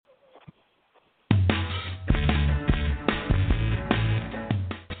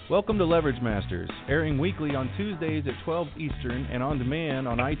Welcome to Leverage Masters, airing weekly on Tuesdays at 12 Eastern and on demand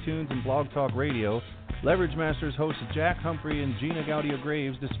on iTunes and Blog Talk Radio. Leverage Masters hosts Jack Humphrey and Gina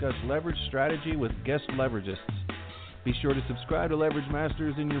Gaudio-Graves discuss leverage strategy with guest leveragists. Be sure to subscribe to Leverage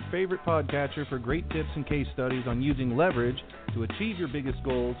Masters in your favorite podcatcher for great tips and case studies on using leverage to achieve your biggest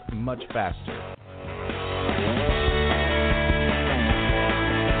goals much faster.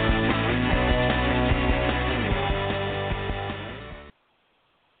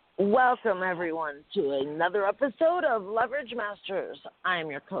 Welcome, everyone, to another episode of Leverage Masters. I'm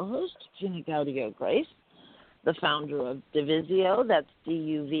your co-host, Gina Gaudio-Graves, the founder of Divisio, that's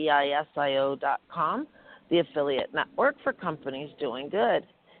DUVISIO.com, the affiliate network for companies doing good.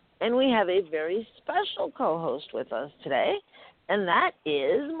 And we have a very special co-host with us today, and that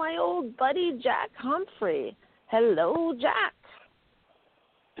is my old buddy, Jack Humphrey. Hello, Jack.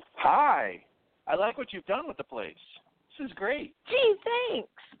 Hi. I like what you've done with the place. This is great. Gee, thanks.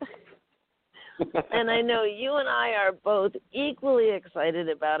 And I know you and I are both equally excited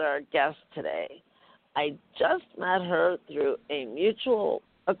about our guest today. I just met her through a mutual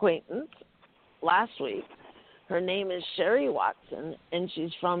acquaintance last week. Her name is Sherry Watson, and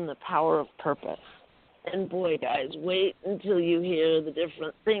she's from The Power of Purpose. And boy, guys, wait until you hear the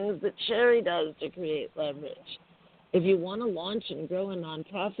different things that Sherry does to create leverage. If you want to launch and grow a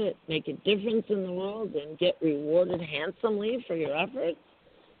nonprofit, make a difference in the world, and get rewarded handsomely for your efforts,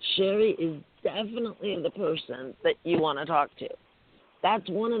 Sherry is definitely the person that you want to talk to. That's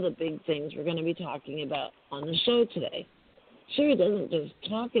one of the big things we're going to be talking about on the show today. Sherry doesn't just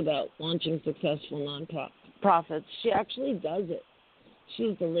talk about launching successful nonprofits. She actually does it.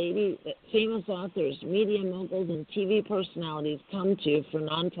 She's the lady that famous authors, media moguls, and TV personalities come to for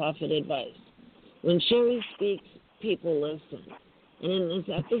nonprofit advice. When Sherry speaks, people listen. And in this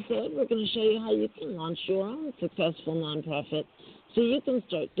episode, we're going to show you how you can launch your own successful nonprofit so you can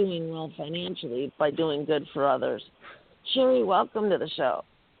start doing well financially by doing good for others. Sherry, welcome to the show.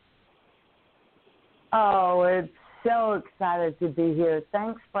 Oh, it's so excited to be here.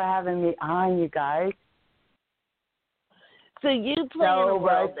 Thanks for having me on, you guys. So you play in a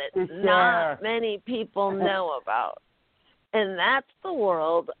world that not many people know about, and that's the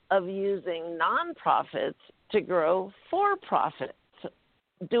world of using nonprofits to grow for-profits,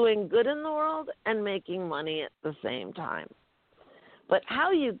 doing good in the world and making money at the same time. But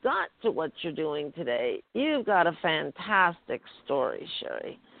how you got to what you're doing today, you've got a fantastic story,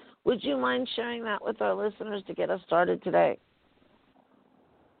 Sherry. Would you mind sharing that with our listeners to get us started today?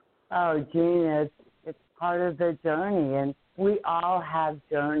 Oh, Gina, it's part of the journey, and we all have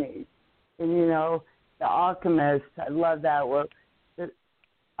journeys. And, you know, the alchemist, I love that word, that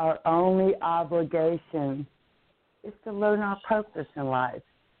our only obligation is to learn our purpose in life.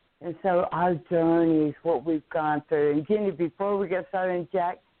 And so our journeys, what we've gone through. And, Jenny, before we get started,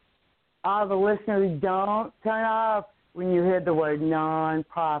 Jack, all the listeners, don't turn off when you hear the word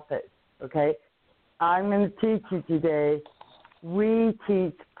nonprofit, okay? I'm going to teach you today. We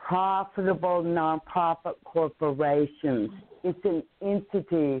teach profitable nonprofit corporations. It's an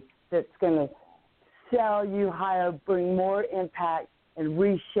entity that's going to sell you higher, bring more impact, and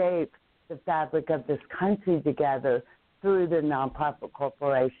reshape the fabric of this country together through the nonprofit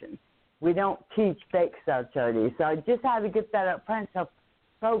corporation. We don't teach fake sale charities. So I just had to get that up front. So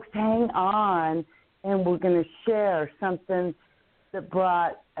folks, hang on, and we're going to share something that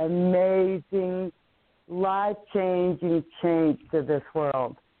brought amazing, life-changing change to this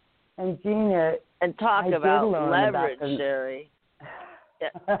world. And Gina, and talk about leverage, Sherry.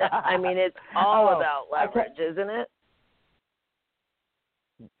 I mean, it's all about leverage, isn't it?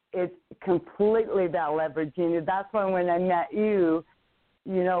 It's completely about leverage, Gina. That's why when I met you,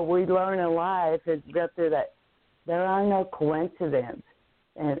 you know, we learn in life is go through that there are no coincidences.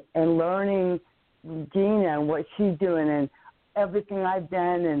 And learning Gina and what she's doing and everything I've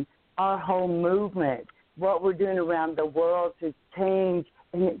done and our whole movement, what we're doing around the world to change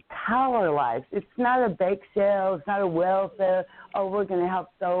and empower lives. It's not a bake sale. It's not a welfare. Oh, we're going to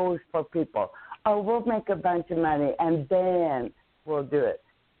help those poor people. Oh, we'll make a bunch of money, and then we'll do it.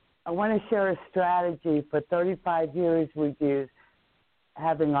 I want to share a strategy. For 35 years we've used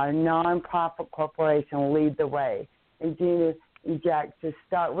having our nonprofit corporation lead the way. And Gina and Jack, to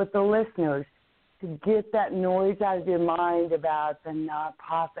start with the listeners, to get that noise out of your mind about the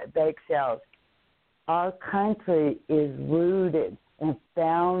nonprofit bake sales. Our country is rooted and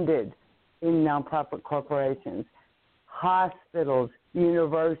founded in nonprofit corporations, hospitals,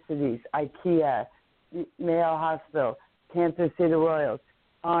 universities, IKEA, Mayo Hospital, Kansas City Royals,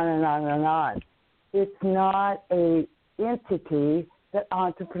 on and on and on. It's not an entity that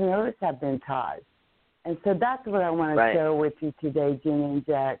entrepreneurs have been taught. And so that's what I want to share with you today, Gina and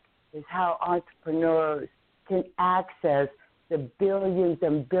Jack, is how entrepreneurs can access the billions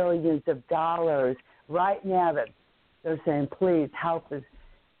and billions of dollars right now that they're saying, please help us.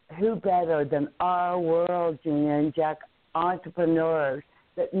 Who better than our world, Gina and Jack, entrepreneurs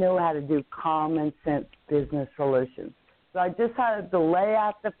that know how to do common sense business solutions. So I just had to lay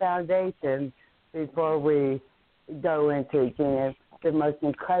out the foundation before we go into, Gina, the most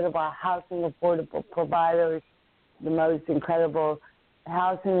incredible housing affordable providers, the most incredible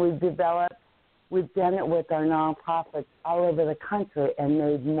housing we've developed. We've done it with our nonprofits all over the country and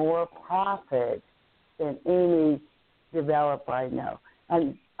made more profit than any developer I know.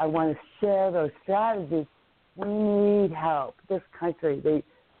 And I want to share those strategies. We need help. This country, the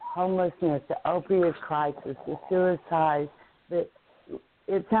homelessness, the opioid crisis, the suicide,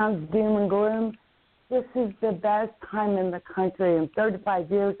 it sounds doom and gloom. This is the best time in the country. In 35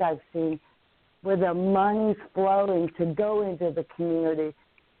 years I've seen where the money's flowing to go into the community,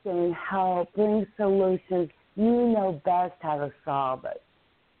 saying help, bring solutions. You know best how to solve it.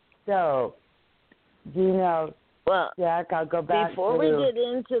 So, Jack, I'll go back before we get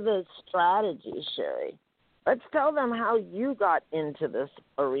into the strategy, Sherry, let's tell them how you got into this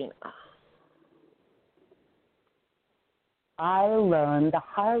arena. I learned the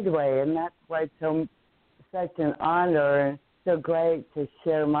hard way, and that's why it's such an honor and so great to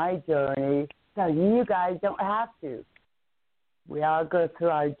share my journey. So you guys don't have to. We all go through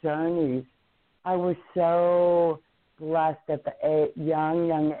our journeys. I was so blessed at the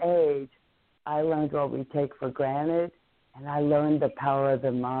young age. I learned what we take for granted, and I learned the power of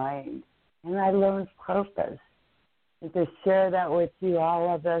the mind, and I learned purpose. And to share that with you,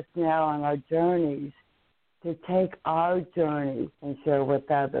 all of us now on our journeys, to take our journey and share with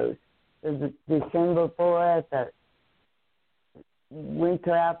others. There's a December 4th, a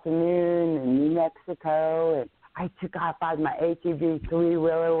winter afternoon in New Mexico, and I took off on my ATV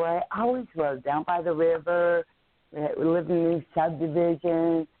three-wheeler where I always rode down by the river. We lived in a new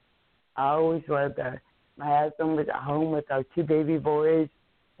subdivision. I always rode there. My husband was at home with our two baby boys,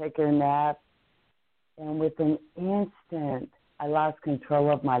 taking a nap. And within an instant, I lost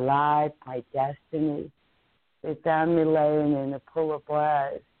control of my life, my destiny. They found me laying in a pool of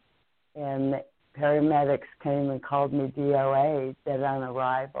blood, and the paramedics came and called me DOA, dead on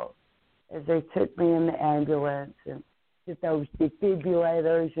arrival. As they took me in the ambulance and did those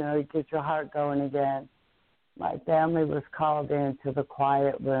defibrillators, to get your heart going again, my family was called into the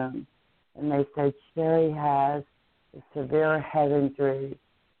quiet room, and they said, Sherry has a severe head injury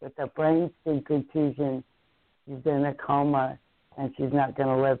with a brainstem contusion. She's in a coma, and she's not going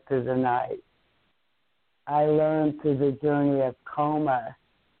to live through the night. I learned through the journey of coma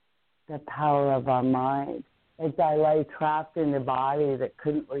the power of our mind. As I lay trapped in the body that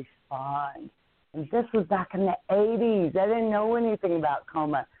couldn't respond. And this was back in the 80s. I didn't know anything about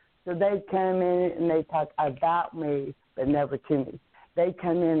coma. So they'd come in and they'd talk about me, but never to me. They'd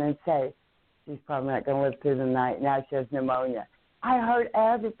come in and say, she's probably not going to live through the night. Now she has pneumonia. I heard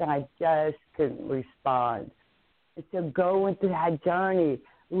everything. I just couldn't respond. And so go into that journey.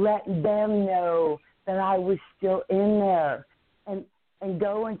 Let them know that I was still in there. And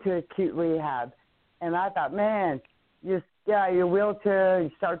go into acute rehab. And I thought, man, your wheelchair,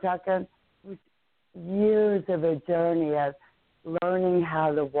 you start talking. It was years of a journey of learning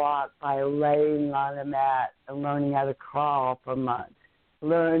how to walk by laying on a mat and learning how to crawl for months,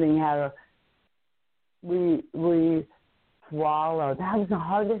 learning how to swallow. That was the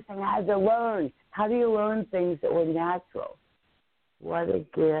hardest thing I had to learn. How do you learn things that were natural? What a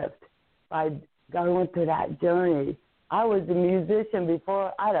gift. By going through that journey. I was a musician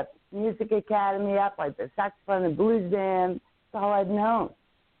before. I had a music academy. I played the saxophone and blues band. That's all I'd known.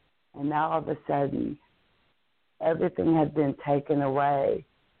 And now all of a sudden, everything had been taken away,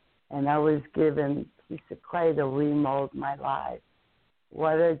 and I was given a piece of clay to remold my life.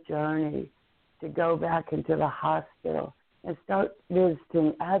 What a journey to go back into the hospital and start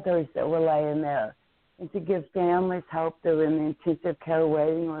visiting others that were laying there and to give families help that were in the intensive care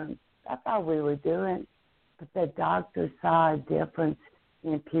waiting room. That's all we were doing. But the doctor saw a difference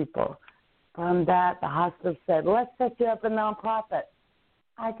in people. From that, the hospital said, let's set you up a nonprofit.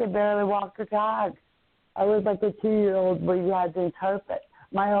 I could barely walk or talk. I was like a 2-year-old where you had to interpret.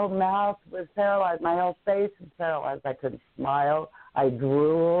 My whole mouth was paralyzed. My whole face was paralyzed. I couldn't smile. I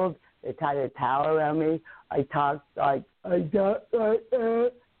drooled. They tied a towel around me. I talked like,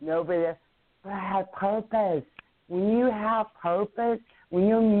 nobody. But I had purpose. When you have purpose, when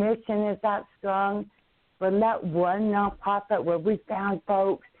your mission is that strong, from that one nonprofit where we found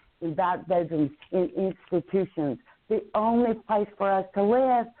folks in back bedrooms, in institutions, the only place for us to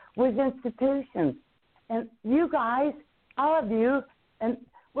live was institutions. And you guys, all of you, and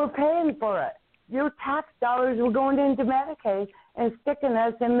we're paying for it. Your tax dollars were going into Medicaid and sticking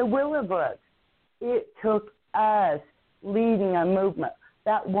us in the Willowbrook. It took us leading a movement.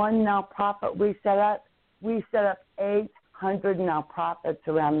 That one nonprofit we set up 800 nonprofits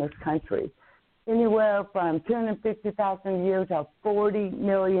around this country. Anywhere from $250,000 a year to $40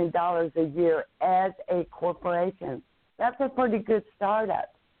 million a year as a corporation. That's a pretty good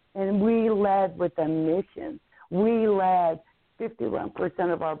startup. And we led with a mission. We led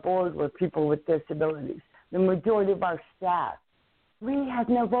 51% of our board were people with disabilities. The majority of our staff. We had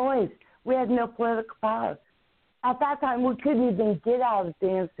no voice. We had no political power. At that time, we couldn't even get out of the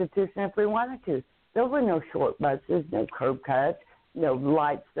institution if we wanted to. There were no short buses, no curb cuts, no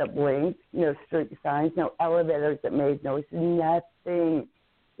lights that blinked, no street signs, no elevators that made noise, nothing.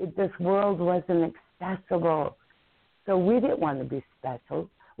 This world wasn't accessible. So we didn't want to be special.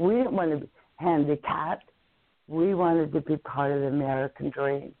 We didn't want to be handicapped. We wanted to be part of the American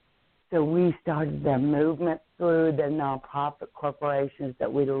dream. So we started the movement through the nonprofit corporations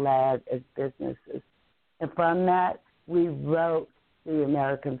that we led as businesses. And from that, we wrote the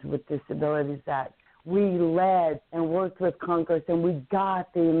Americans with Disabilities Act. We led and worked with Congress, and we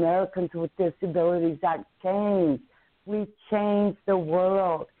got the Americans with Disabilities Act changed. We changed the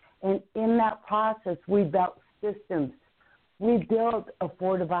world. And in that process, we built systems. We built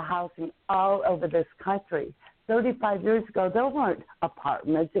affordable housing all over this country. 35 years ago, there weren't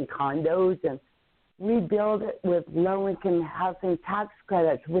apartments and condos, and we built it with low-income housing tax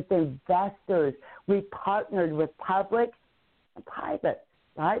credits, with investors. We partnered with public and private,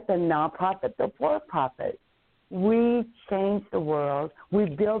 right? The nonprofit, the for-profit. We changed the world. We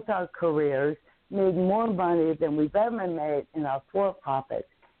built our careers, made more money than we've ever made in our for-profit.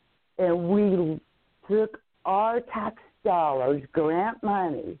 And we took our tax dollars, grant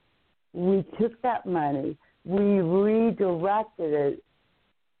money, we took that money, we redirected it,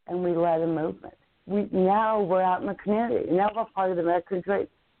 and we led a movement. Now we're out in the community. Now we're part of the American dream.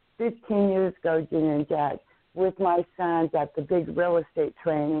 15 years ago, Gina and Jack, with my sons at the big real estate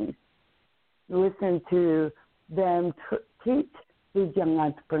trainings, listen to them teach these young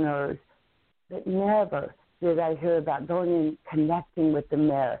entrepreneurs that never did I hear about going and connecting with the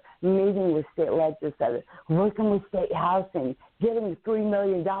mayor, meeting with state legislators, working with state housing, getting $3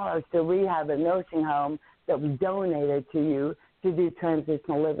 million to rehab a nursing home that was donated to you to do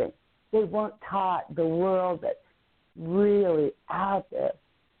transitional living. They weren't taught the world that's really out there.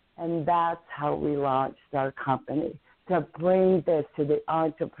 And that's how we launched our company, to bring this to the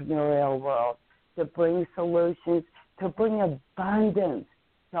entrepreneurial world, to bring solutions, to bring abundance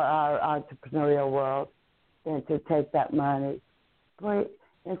to our entrepreneurial world, and to take that money.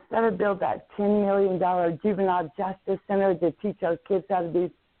 Instead of build that $10 million juvenile justice center to teach our kids how to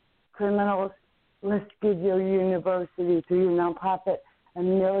be criminals, let's give your university, through your nonprofit, $1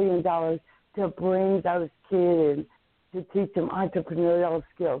 million to bring those kids in, to teach them entrepreneurial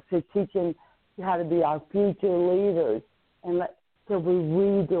skills, to teach them how to be our future leaders. And so we're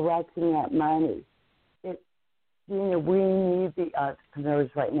redirecting that money. We need the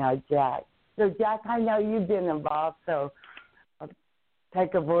entrepreneurs right now, Jack. So, Jack, I know you've been involved, so I'll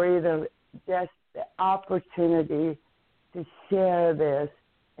take a breather. Just the opportunity to share this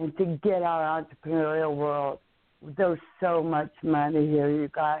and to get our entrepreneurial world. There's so much money here, you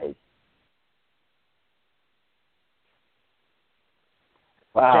guys.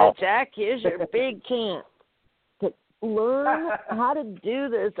 Wow. So, Jack, here's your big chance to learn how to do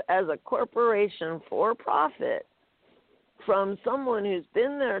this as a corporation for profit from someone who's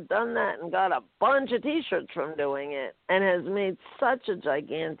been there, done that, and got a bunch of T-shirts from doing it and has made such a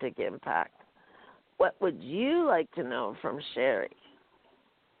gigantic impact. What would you like to know from Sherry?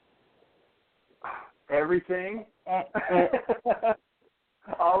 Everything.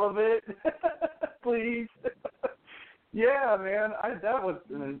 All of it. Please. Yeah, man. That was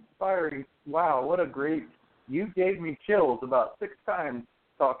an inspiring. Wow, what a great. You gave me chills about 6 times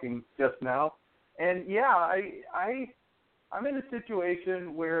talking just now. And yeah, I'm in a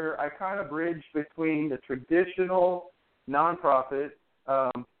situation where I kind of bridge between the traditional nonprofit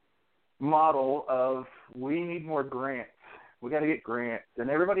model of we need more grants. We got to get grants. And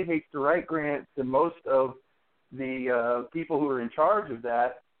everybody hates to write grants, and most of the people who are in charge of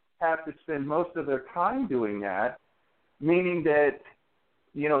that have to spend most of their time doing that, meaning that,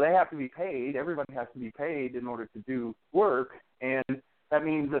 they have to be paid. Everybody has to be paid in order to do work, and that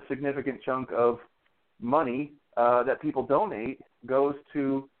means a significant chunk of money that people donate goes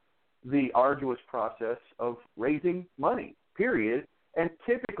to the arduous process of raising money, period. And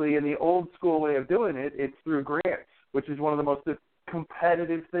typically in the old school way of doing it, it's through grants, which is one of the most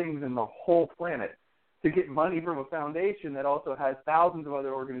competitive things in the whole planet. to get money from a foundation that also has thousands of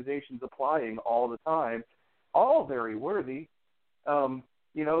other organizations applying all the time, all very worthy.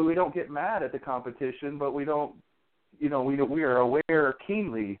 You know, we don't get mad at the competition, but we don't, you know, we are aware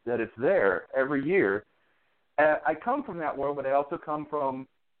keenly that it's there every year. I come from that world, but I also come from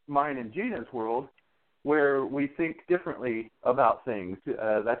mine and Gina's world, where we think differently about things.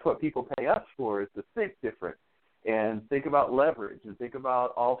 That's what people pay us for, is to think different and think about leverage and think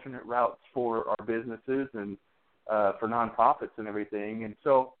about alternate routes for our businesses and for nonprofits and everything. And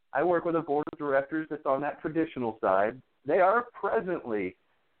so I work with a board of directors that's on that traditional side. They are presently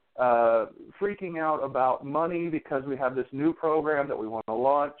freaking out about money because we have this new program that we want to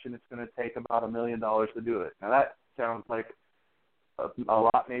launch, and it's going to take about $1 million to do it. Now, that sounds like a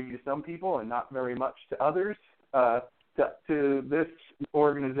lot maybe to some people and not very much to others. To this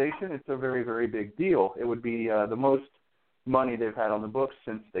organization, it's a very, very big deal. It would be the most money they've had on the books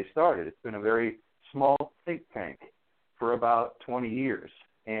since they started. It's been a very small think tank for about 20 years,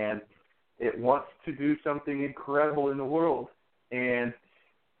 and it wants to do something incredible in the world, and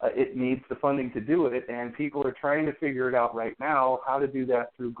it needs the funding to do it, and people are trying to figure it out right now, how to do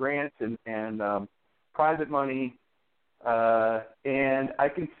that through grants and private money, and I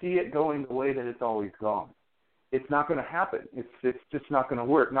can see it going the way that it's always gone. It's not going to happen. It's just not going to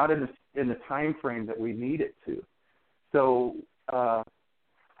work, not in the time frame that we need it to. So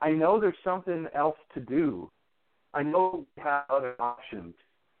I know there's something else to do. I know we have other options,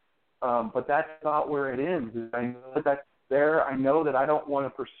 but that's not where it ends. I know that that's there. I know that I don't want to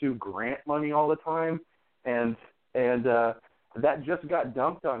pursue grant money all the time, and that just got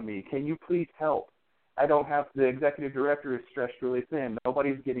dumped on me. Can you please help? I don't have, the executive director is stretched really thin.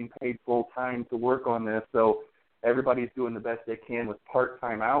 Nobody's getting paid full time to work on this, so everybody's doing the best they can with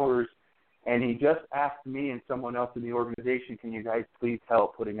part-time hours. And he just asked me and someone else in the organization, can you guys please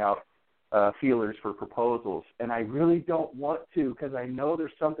help putting out feelers for proposals? And I really don't want to, because I know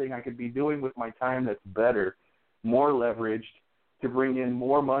there's something I could be doing with my time that's better, more leveraged, to bring in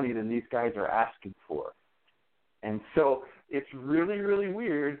more money than these guys are asking for. And so it's really, really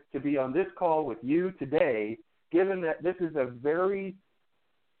weird to be on this call with you today, given that this is a very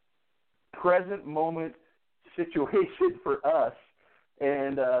present moment situation for us.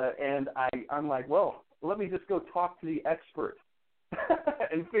 And I'm like, well, let me just go talk to the expert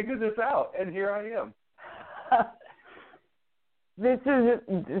and figure this out. And here I am.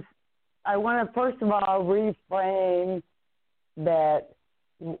 I want to, first of all, reframe that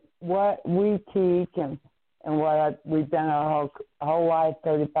what we teach and what we've done our whole life,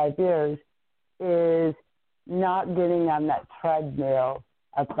 35 years, is not getting on that treadmill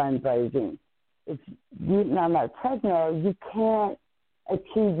of fundraising. If you're not on that treadmill, you can't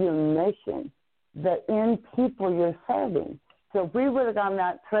achieve your mission, the end people you're serving. So if we would have gone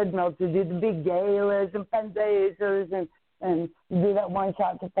that treadmill to do the big galas and fundraisers and do that one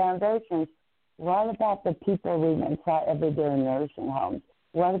shot to foundations, what about the people we inside every day in nursing homes?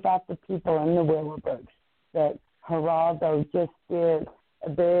 What about the people in the Willowbrook that Geraldo just did a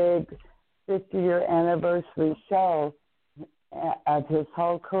big 50-year anniversary show of his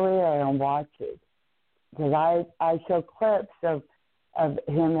whole career and watch it? Because I show clips of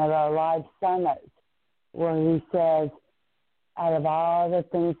him at our live summits where he says, out of all the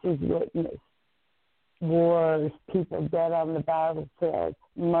things he's witnessed, wars, people dead on the battlefield,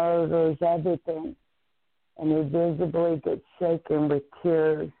 murders, everything, and he visibly gets shaken with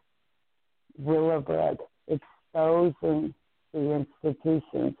tears, Willowbrook, exposing the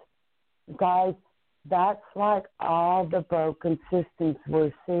institutions. Guys, that's like all the broken systems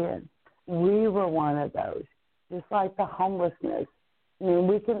we're seeing. We were one of those, just like the homelessness. I mean,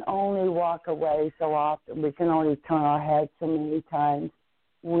 we can only walk away so often. We can only turn our heads so many times.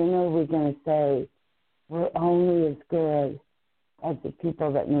 When are we going to say we're only as good as the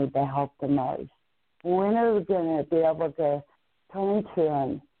people that need the help the most? When are we going to be able to turn to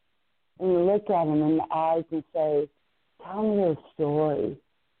them and look at them in the eyes and say, tell me your story.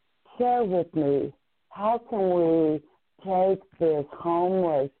 Share with me. How can we take this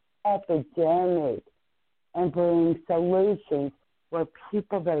homeless epidemic and bring solutions where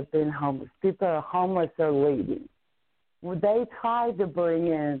people that have been homeless, people that are homeless are leaving? Well, they tried to bring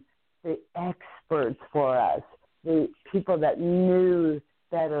in the experts for us, the people that knew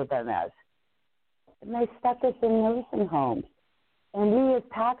better than us. And they stuck us in nursing homes. And we as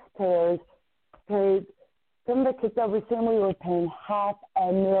taxpayers paid, some of the kids overseas, we were paying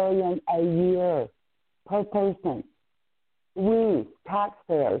 $500,000 a year per person. We,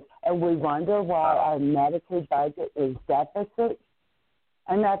 taxpayers, and we wonder why our Medicaid budget is deficit.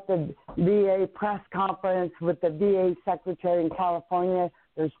 And at the VA press conference with the VA secretary in California,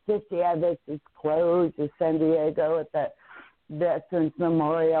 There's 50 of us. It's closed in San Diego at the Veterans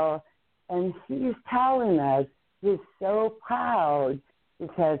Memorial. And he's telling us he's so proud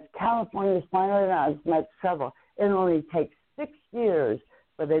because California's finally not as much trouble. It only takes 6 years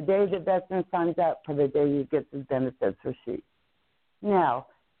for the day the veteran signs up for the day you get the benefits receipt. Now,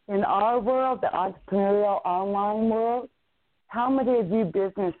 in our world, the entrepreneurial online world, how many of you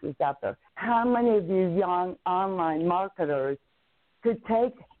businesses out there, how many of you young online marketers could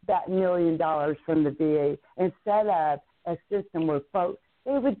take that $1 million from the VA and set up a system where folks,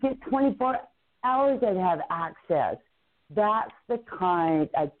 they would get 24 hours they'd have access. That's the kind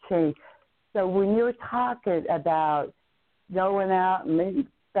of change. So when you're talking about going out and making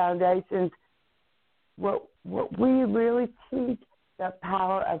foundations, what we really teach the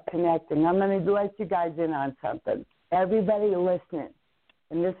power of connecting. I'm going to let you guys in on something. Everybody listening,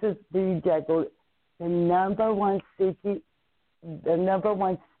 and this is the number one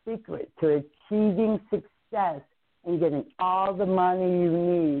secret to achieving success and getting all the money you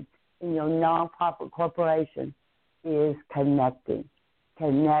need in your nonprofit corporation is connecting.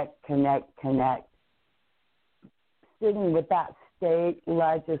 Connect. Sitting with that state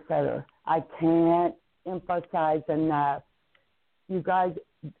legislator, I can't emphasize enough. You guys,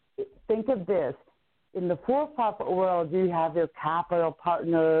 think of this. In the for-profit world, you have your capital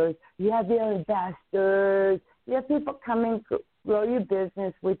partners, you have your investors, you have people coming to grow your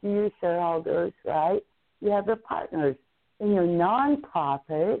business with you, your shareholders, right? You have your partners. In your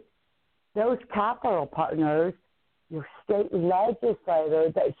nonprofit, those capital partners, your state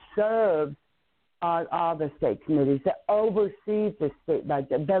legislator that serves on all the state committees, that oversees the state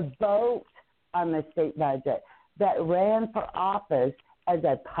budget, that votes on the state budget, that ran for office as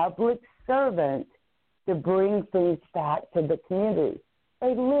a public servant to bring things back to the community.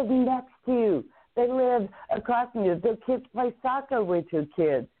 They live next to you. They live across from you. Their kids play soccer with your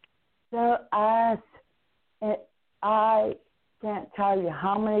kids. So us, and I can't tell you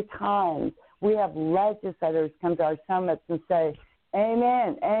how many times we have legislators come to our summits and say,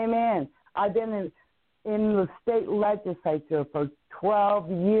 amen, amen. I've been in the state legislature for 12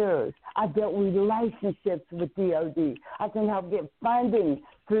 years. I built relationships with DOD. I can help get funding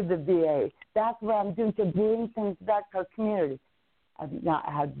through the VA. That's what I'm doing to bring things back to our community. I've not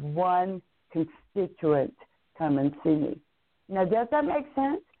had one constituent come and see me. Now, does that make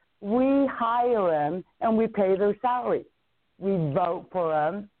sense? We hire them and we pay their salary. We vote for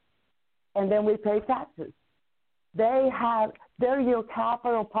them and then we pay taxes. They're your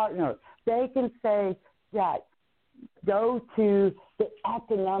capital partner. They can say, Jack, go to the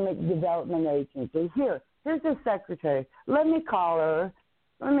Economic Development Agency. Here's the secretary. Let me call her.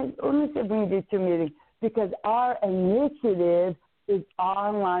 Let me see if we can get your meeting, because our initiative is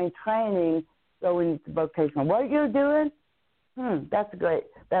online training going into vocational. What you're doing, that's great.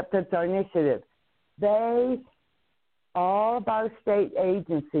 That fits our initiative. All of our state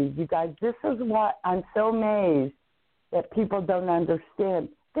agencies, you guys, this is what I'm so amazed that people don't understand.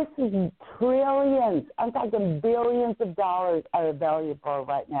 This is trillions, I'm talking billions of dollars are available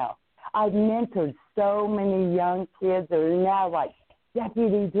right now. I've mentored so many young kids that are now like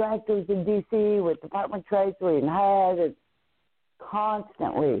deputy directors in D.C. with Department of Treasury and HUD, and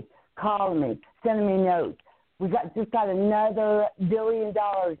constantly calling me, sending me notes. We just got another $1 billion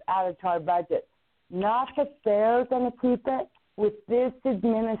out of our budget. Not that they're going to keep it. With this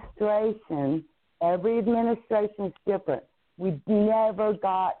administration, every administration is different. We never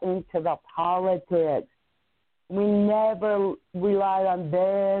got into the politics. We never relied on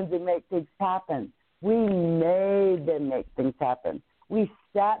them to make things happen. We made them make things happen. We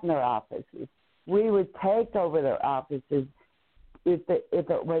sat in their offices. We would take over their offices if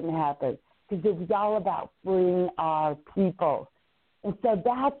it wouldn't happen, because it was all about freeing our people. And so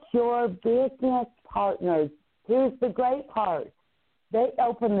that's your business partners. Here's the great part. They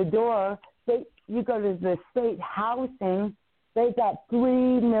open the door. You go to the state housing, they've got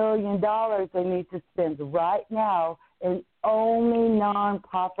 $3 million they need to spend right now, and only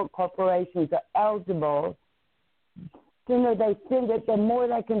nonprofit corporations are eligible. The sooner they spend it, the more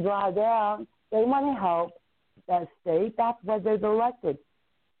they can draw down. They want to help that state. That's why they're elected.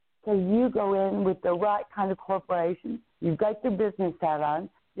 So you go in with the right kind of corporation. You've got your business hat on.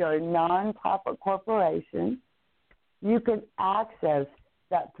 You're a nonprofit corporation. You can access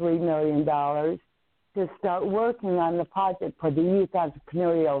that $3 million to start working on the project for the Youth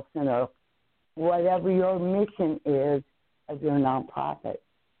Entrepreneurial Center, whatever your mission is of your nonprofit.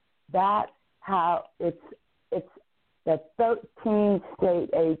 That's how it's the 13 state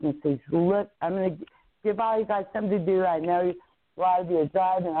agencies. Look, I'm going to give all you guys something to do. I know a lot of you are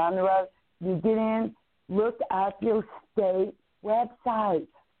driving on the road. You get in, look at your state website.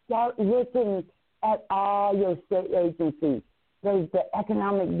 Start looking at all your state agencies. There's the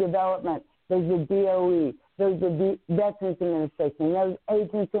Economic Development. There's the DOE. There's the Veterans Administration. There's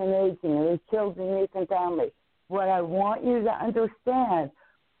Agency on Aging. There's Children, Youth, and Families. What I want you to understand,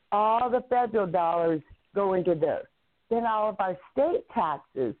 all the federal dollars go into there. Then all of our state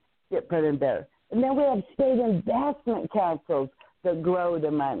taxes get put in there. And then we have state investment councils that grow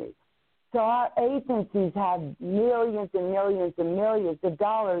the money. So our agencies have millions and millions and millions of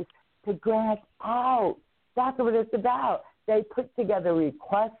dollars to grant out. That's what it's about. They put together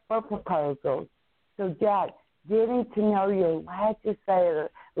requests for proposals. So, Jack, getting to know your legislator,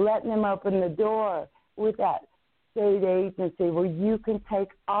 letting them open the door with that state agency where you can take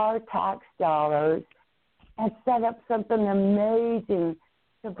our tax dollars and set up something amazing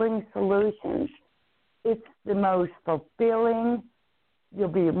to bring solutions. It's the most fulfilling. You'll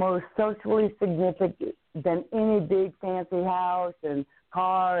be more socially significant than any big fancy house and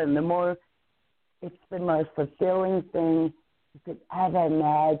car, and it's the most fulfilling thing you could ever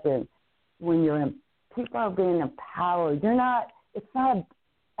imagine when people are being empowered. It's not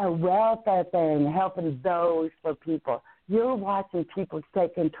a welfare thing, helping those for people. You're watching people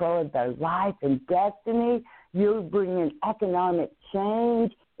take control of their life and destiny. You're bringing economic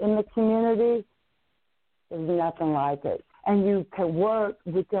change in the community. There's nothing like it. And you can work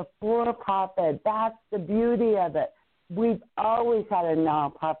with a for-profit. That's the beauty of it. We've always had a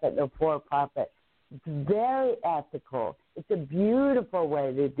nonprofit or for-profit. It's very ethical. It's a beautiful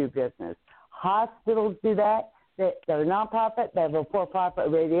way to do business. Hospitals do that. They're nonprofit. They have a for-profit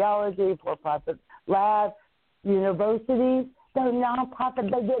radiology, for-profit lab. Universities, they're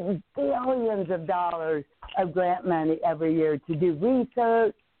nonprofit. They get billions of dollars of grant money every year to do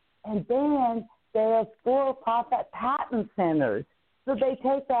research. And then they have for-profit patent centers. So they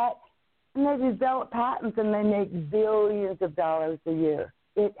take that and they develop patents and they make billions of dollars a year.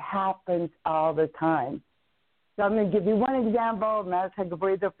 It happens all the time. So I'm going to give you one example, and I'll take a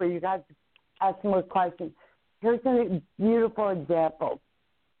breather for you guys to ask more questions. Here's a beautiful example.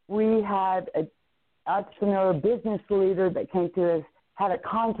 We had an entrepreneur, business leader that came to us, had a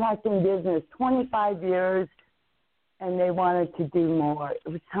contracting business, 25 years, and they wanted to do more. It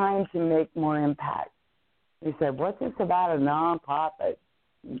was time to make more impact. He said, what's this about a nonprofit?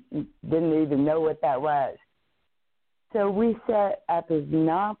 Didn't even know what that was. So we set up his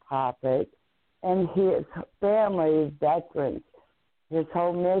nonprofit, and his family, veterans, his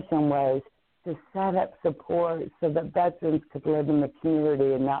whole mission was to set up support so that veterans could live in the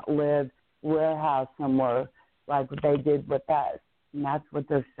community and not live warehouse somewhere like they did with us. And that's what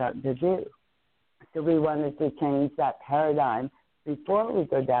they're starting to do. So we wanted to change that paradigm before we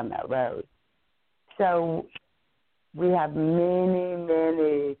go down that road. So we have many,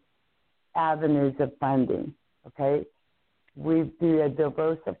 many avenues of funding, okay? We do a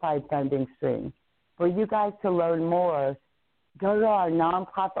diversified funding stream. For you guys to learn more, go to our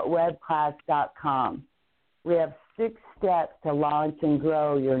nonprofitwebclass.com. We have 6 steps to launch and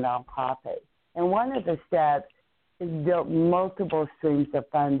grow your nonprofit. And one of the steps is build multiple streams of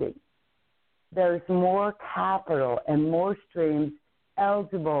funding. There's more capital and more streams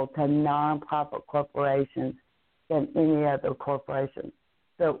eligible to nonprofit corporations than any other corporation.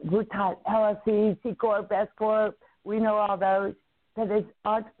 So we're taught LLC, C Corp, S Corp, we know all those. But as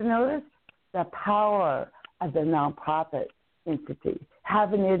entrepreneurs, the power of the nonprofit entity,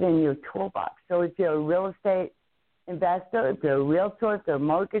 having it in your toolbox. So if you're a real estate investor, if you're a realtor, if you're a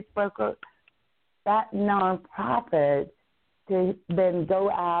mortgage broker, that nonprofit to then go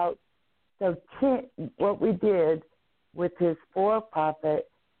out. So what we did with his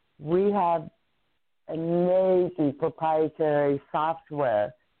for-profit, we have amazing proprietary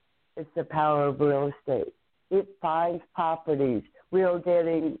software. It's the power of real estate. It finds properties. We are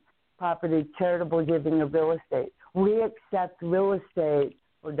getting property charitable giving of real estate. We accept real estate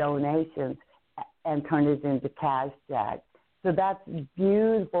for donations and turn it into cash, Jack. So that's a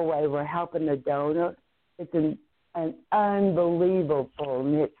beautiful way we're helping the donor. It's an unbelievable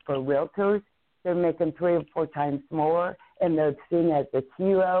niche for realtors. They're making 3 or 4 times more, and they're seen as a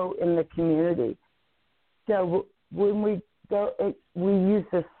hero in the community. So when we use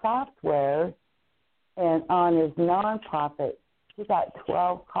the software, and on his nonprofit, he got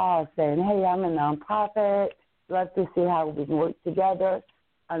 12 calls saying, hey, I'm a nonprofit. Love to see how we can work together.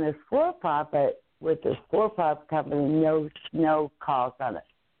 On his for-profit, with his for-profit company, no calls on it.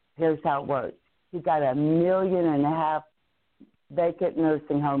 Here's how it works. He got $1.5 million vacant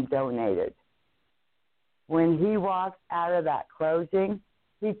nursing home donated. When he walked out of that closing,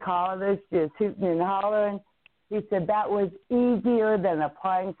 he called us just hooting and hollering. He said that was easier than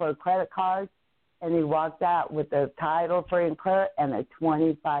applying for a credit card. And he walked out with the title free and clear and a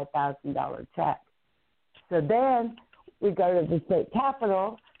 $25,000 check. So then we go to the state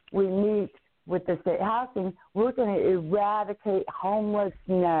capitol. We meet with the state housing. We're going to eradicate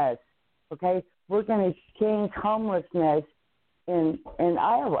homelessness, okay? We're going to change homelessness in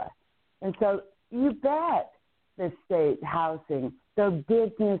Iowa. And so you bet the state housing, they're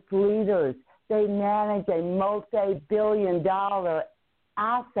business leaders. They manage a multi-billion-dollar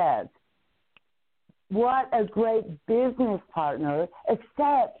assets. What a great business partner,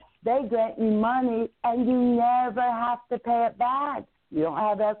 except they grant you money and you never have to pay it back. You don't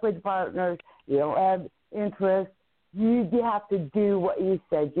have equity partners. You don't have interest. You have to do what you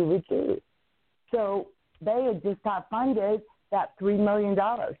said you would do. So they had just got funded that $3 million.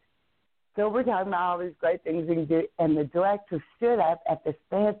 So we're talking about all these great things we can do, and the director stood up at this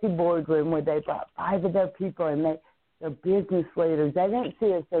fancy boardroom where they brought 5 of their people, and they're business leaders. They didn't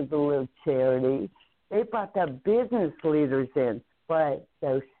see us as a little charity. They brought their business leaders in, but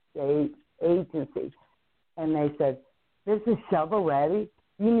those state agencies. And they said, this is shovel ready.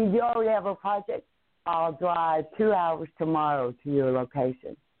 You mean you already have a project? I'll drive 2 hours tomorrow to your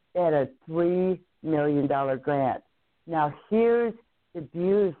location. They had a $3 million grant. Now, here's the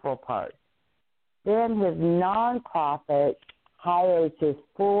beautiful part. Then his nonprofit hires his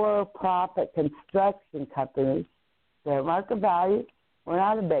for-profit construction company. Their market value. We're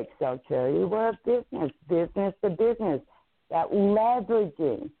not a bake sale charity. We're a business to business. That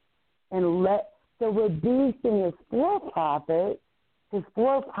leveraging so reducing his for-profit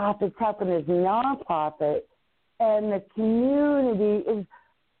helping his nonprofit, and the community is.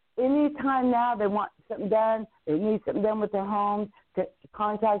 Anytime now they want something done, they need something done with their homes,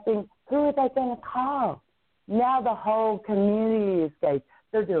 contacting, who are they going to call? Now the whole community is safe.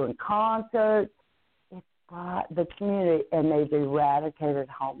 They're doing concerts. It's brought the community, and they've eradicated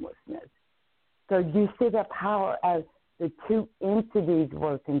homelessness. So you see the power of the two entities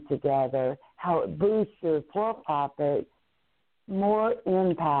working together, how it boosts your for-profit, more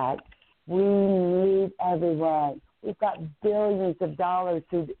impact. We need everyone. We've got billions of dollars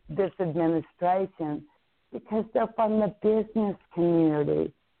through this administration because they're from the business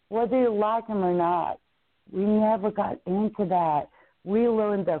community, whether you like them or not. We never got into that. We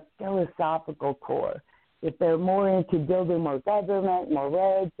learned the philosophical core. If they're more into building more government, more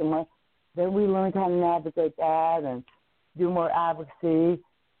regs, then we learned how to navigate that and do more advocacy.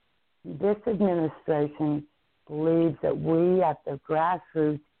 This administration believes that we at the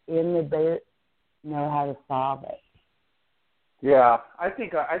grassroots in the base know how to solve it. Yeah, I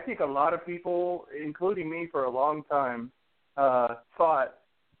think a lot of people, including me for a long time, thought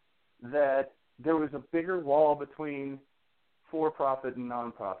that there was a bigger wall between for-profit and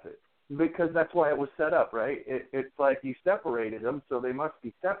non-profit because that's why it was set up, right? It's like you separated them, so they must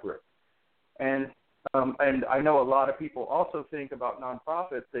be separate. And I know a lot of people also think about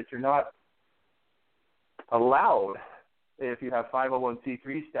nonprofits that you're not allowed, if you have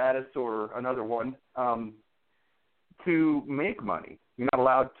 501c3 status or another one, to make money. You're not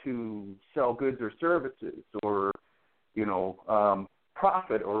allowed to sell goods or services or,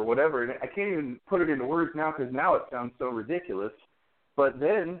 profit or whatever. And I can't even put it into words now because now it sounds so ridiculous. But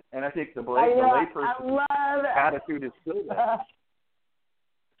then, and I think the layperson attitude is still there.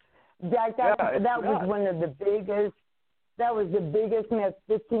 Jack, that was one of the biggest. That was the biggest myth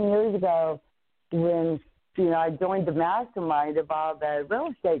 15 years ago when I joined the mastermind of all the real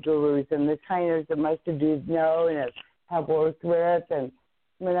estate gurus and the trainers that most of you know and have worked with. And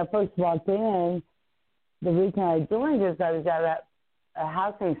when I first walked in, the reason I joined is I was at a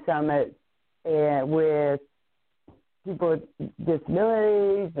housing summit with people with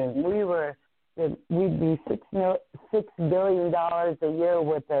disabilities, and we'd be $6 billion a year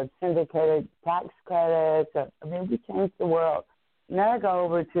with the syndicated tax credits. I mean, we changed the world. And then I go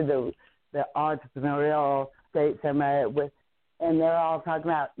over to the entrepreneurial state summit and they're all talking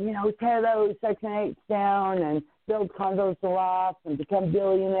about, tear those Section 8s down and build condos and lots and become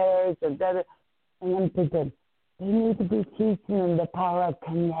billionaires and I'm thinking, they need to be teaching them the power of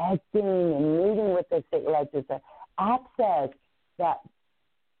connecting and meeting with the state legislature. Access that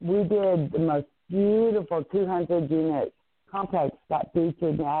we did the most beautiful 200-unit complex got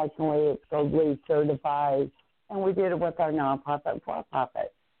featured nationally. It's Gold LEED certified, and we did it with our nonprofit and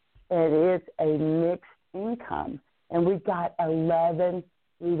for-profit. It is a mixed income, and we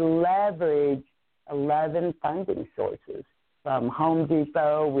leverage 11 funding sources from Home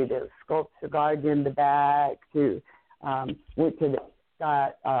Depot. We did a sculpture garden in the back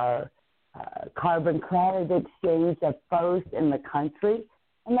got our carbon credit exchange, the first in the country,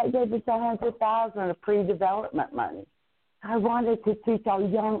 and that gave us $100,000 of pre-development money. I wanted to teach our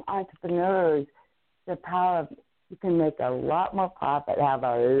young entrepreneurs the power of you can make a lot more profit, have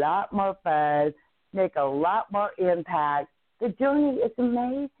a lot more fun, make a lot more impact. The journey is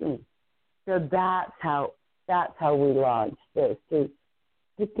amazing. So that's how we launched this, to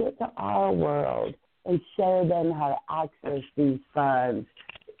get to our world and show them how to access these funds,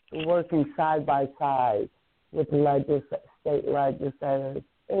 working side by side with state legislators.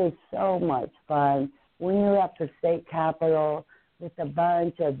 It is so much fun. When you're at the state capitol with a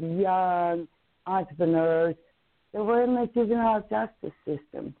bunch of young entrepreneurs that were in the juvenile justice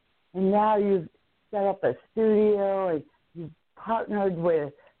system, and now you've set up a studio and you've partnered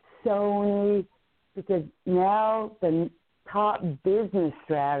with Sony, because now the top business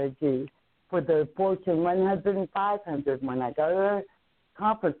strategy for the Fortune 100 and 500, when I go to their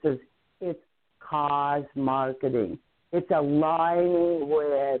conferences, it's cause marketing. It's aligning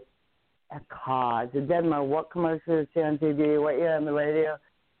with a cause. It doesn't matter what commercials you see on TV, what you hear on the radio,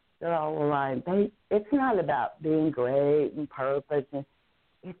 they're all aligned. It's not about being great and perfect.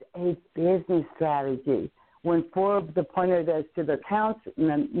 It's a business strategy. When Forbes appointed us to the council,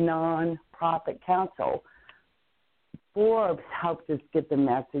 the nonprofit council, Forbes helped us get the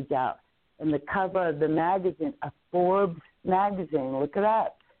message out. And the cover of the magazine, a Forbes magazine, look it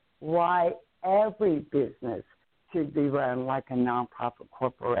up, why every business should be run like a nonprofit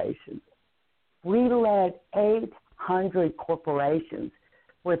corporation. We led 800 corporations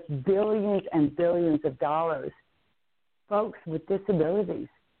with billions and billions of dollars, folks with disabilities.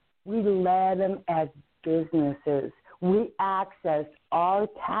 We led them as businesses. We accessed our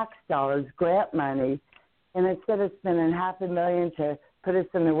tax dollars, grant money, and instead of spending $500,000 to put us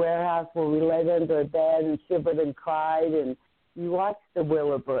in the warehouse where we laid under a bed and shivered and cried, and you watched the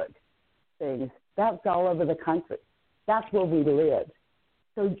Willowbrook things. That's all over the country. That's where we live.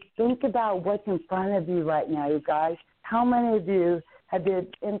 So think about what's in front of you right now, you guys. How many of you have been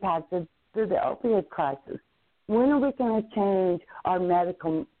impacted through the opioid crisis? When are we going to change our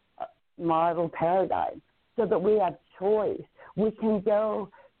medical model paradigm so that we have choice? We can go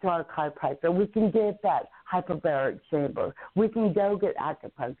to our chiropractor. We can get that hyperbaric chamber. We can go get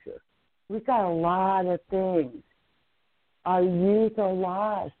acupuncture. We've got a lot of things. Our youth are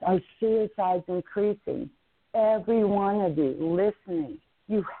lost. Our suicide's increasing. Every one of you listening,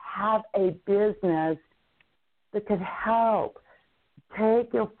 you have a business that could help.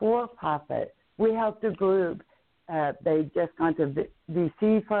 Take your for-profit. We helped a group. They just gone to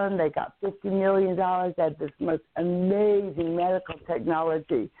VC fund. They got $50 million. They had this most amazing medical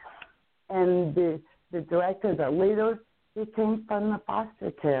technology. And the director, the leader, he came from the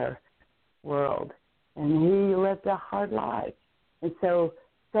foster care world. And he lived a hard life. And so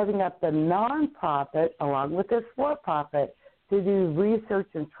setting up the nonprofit along with this for-profit to do research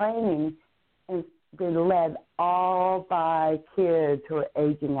and training has been led all by kids who are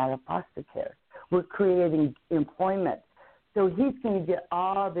aging out of foster care. We're creating employment. So he's going to get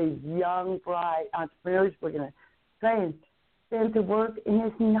all these young, bright entrepreneurs we're going to train them to work in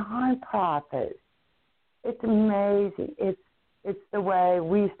his nonprofit. It's amazing. It's the way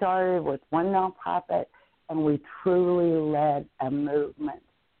we started with one nonprofit, and we truly led a movement.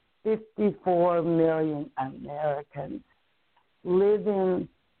 54 million Americans living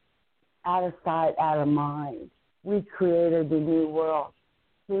out of sight, out of mind. We created a new world.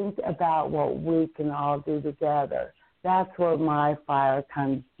 Think about what we can all do together. That's where my fire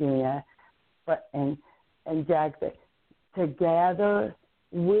comes, Gina. And Jack, together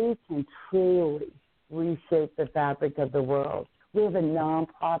we can truly reshape the fabric of the world. We have a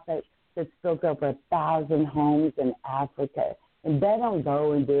nonprofit that's built over 1,000 homes in Africa. And they don't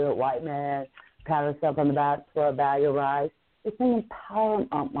go and do it, white man, pat herself on the back for a bag of rice. It's an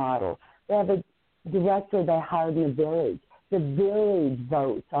empowerment model. They have a director they hired in the village. The village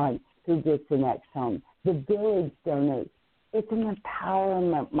votes on who gets the next home. The village donates. It's an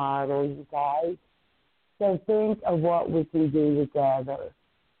empowerment model, you guys. So think of what we can do together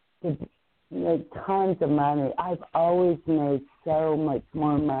to make tons of money. I've always made so much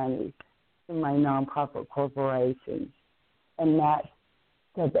more money in my nonprofit corporations, and that's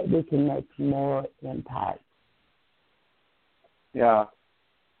so that we can make more impact. Yeah.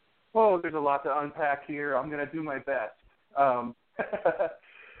 Well, there's a lot to unpack here. I'm going to do my best. God.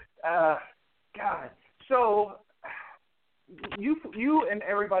 So you and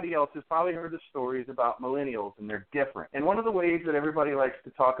everybody else has probably heard the stories about millennials, and they're different. And one of the ways that everybody likes to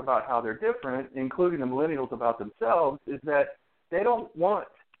talk about how they're different, including the millennials about themselves, is that they don't want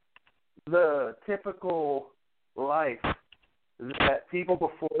the typical life that people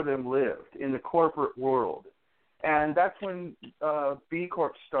before them lived in the corporate world. And that's when B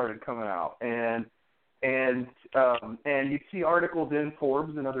Corp started coming out. And And you see articles in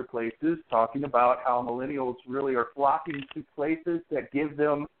Forbes and other places talking about how millennials really are flocking to places that give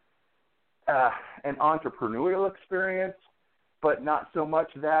them an entrepreneurial experience, but not so much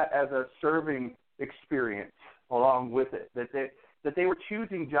that as a serving experience along with it. That they were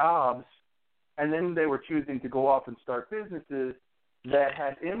choosing jobs, and then they were choosing to go off and start businesses that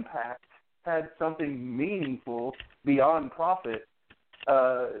had impact, had something meaningful beyond profit,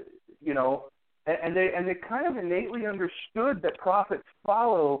 And they kind of innately understood that profits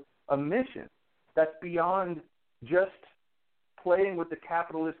follow a mission that's beyond just playing with the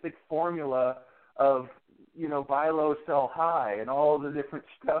capitalistic formula of, buy low, sell high, and all the different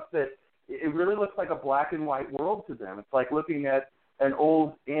stuff that it really looks like a black and white world to them. It's like looking at an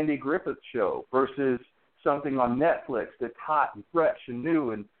old Andy Griffith show versus something on Netflix that's hot and fresh and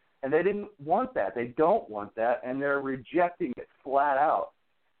new, and they didn't want that. They don't want that, and they're rejecting it flat out.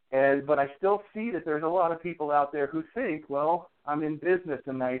 But I still see that there's a lot of people out there who think, well, I'm in business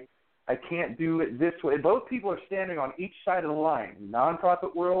and I can't do it this way. Both people are standing on each side of the line,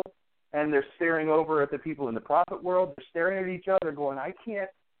 nonprofit world, and they're staring over at the people in the profit world. They're staring at each other going, I can't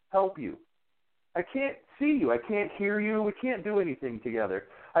help you. I can't see you. I can't hear you. We can't do anything together.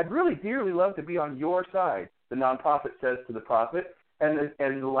 I'd really dearly love to be on your side, the nonprofit says to the profit, and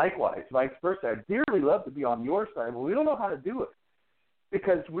likewise, vice versa. I'd dearly love to be on your side, but we don't know how to do it.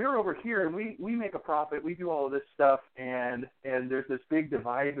 Because we're over here and we make a profit, we do all of this stuff, and there's this big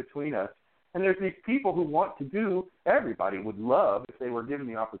divide between us. And there's these people who want to do, everybody would love if they were given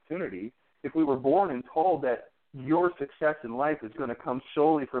the opportunity, if we were born and told that your success in life is going to come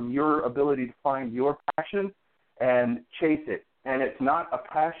solely from your ability to find your passion and chase it. And it's not a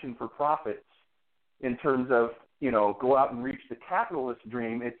passion for profits in terms of, go out and reach the capitalist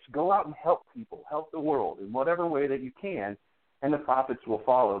dream. It's go out and help people, help the world in whatever way that you can. And the profits will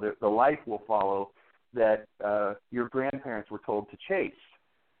follow, the life will follow that your grandparents were told to chase,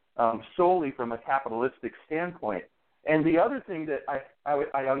 solely from a capitalistic standpoint. And the other thing that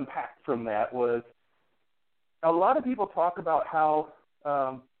I unpacked from that was a lot of people talk about how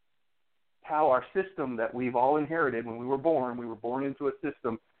our system that we've all inherited when we were born into a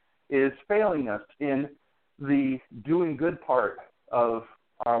system, is failing us in the doing good part of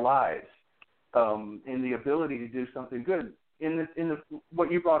our lives, in the ability to do something good. In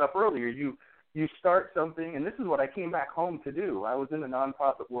what you brought up earlier, you start something, and this is what I came back home to do. I was in the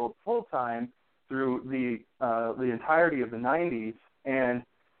nonprofit world full time through the entirety of the 90s, and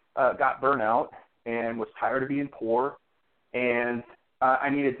got burnout and was tired of being poor, and I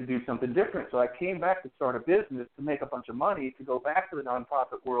needed to do something different. So I came back to start a business to make a bunch of money to go back to the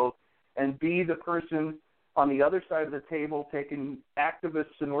nonprofit world and be the person on the other side of the table, taking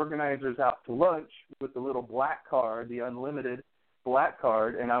activists and organizers out to lunch with the little black card, the unlimited black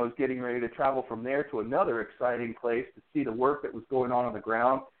card, and I was getting ready to travel from there to another exciting place to see the work that was going on the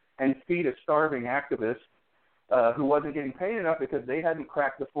ground and feed a starving activist who wasn't getting paid enough because they hadn't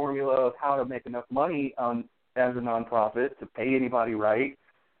cracked the formula of how to make enough money as a nonprofit to pay anybody right,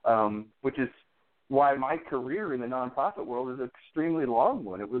 which is why my career in the nonprofit world is an extremely long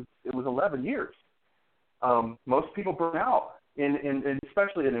one. It was 11 years. Most people burn out, in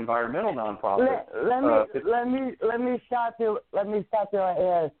especially in environmental nonprofits. Let me stop you. Let me stop you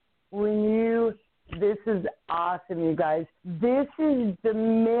right here. This is awesome, you guys. This is the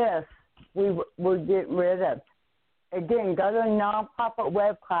myth we're getting rid of. Again, go to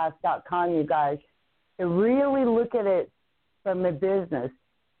nonprofitwebclass.com, you guys, and really look at it from a business.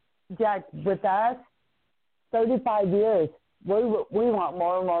 Jack, with us, 35 years. We want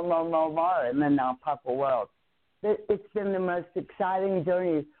more in the nonprofit world. It's been the most exciting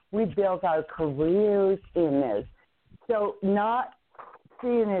journey. We built our careers in this. So not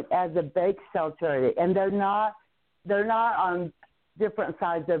seeing it as a bake sale charity, and they're not on different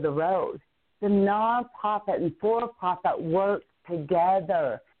sides of the road. The nonprofit and for-profit work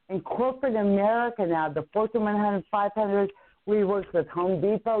together. In corporate America now, the Fortune 100, 500, we worked with Home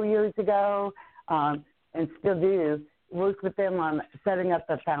Depot years ago, and still do. Work with them on setting up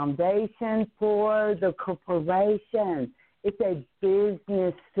the foundation for the corporation. It's a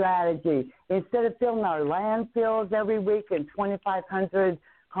business strategy. Instead of filling our landfills every week and 2,500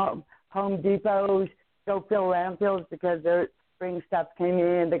 Home Depots go fill landfills because their spring stuff came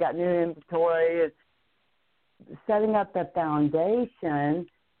in, they got new inventory. Setting up the foundation,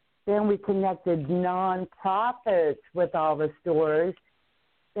 then we connected nonprofits with all the stores.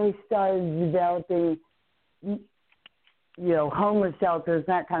 They started developing homeless shelters,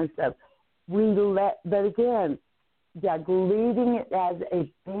 that kind of stuff. But again, leading it as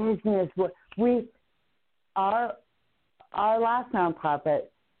a business. Our last nonprofit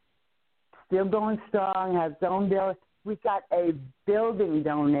still going strong, has its own building. We got a building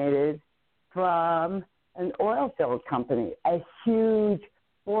donated from an oil field company, a huge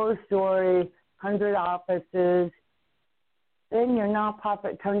 4-story, 100 offices. Then your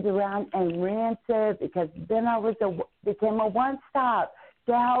nonprofit turns around and rents it, because then I became a one-stop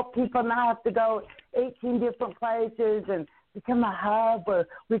to help people not have to go 18 different places, and become a hub where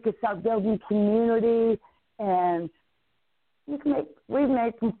we could start building community. And we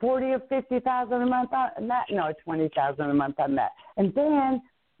make from 40 or 50,000 a month on that. No, 20,000 a month on that. And then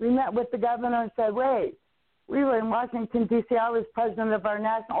we met with the governor and said, wait, we were in Washington, D.C. I was president of our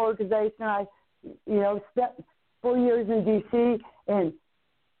national organization. I, spent 4 years in D.C. And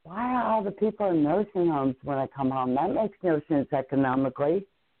why are all the people in nursing homes when I come home? That makes no sense economically.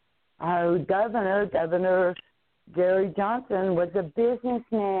 Our governor, Gary Johnson, was a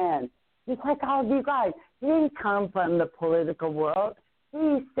businessman, just like all of you guys. He didn't come from the political world.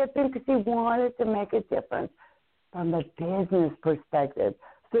 He stepped in because he wanted to make a difference from a business perspective.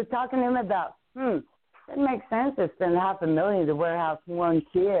 So talking to him about, it makes sense to spend $500,000 to warehouse one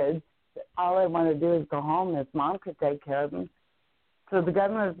kid. All I want to do is go home. His mom could take care of him. So the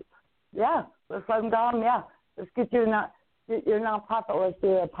governor, let's let him go home. Yeah, let's get your nonprofit. Let's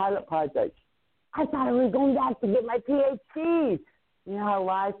do a pilot project. I thought I was going back to get my PhD. You know how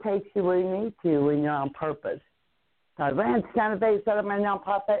life takes you where you need to when you're on purpose. So I ran to Santa Fe, set up my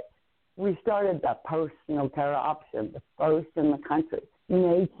nonprofit. We started the post-military option, the first in the country. You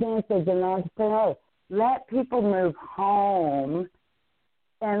made sense as an entrepreneur. Let people move home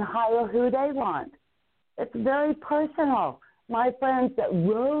and hire who they want. It's very personal. My friends that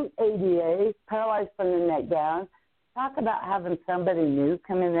wrote ADA, Paralyzed from the Neck Down, talk about having somebody new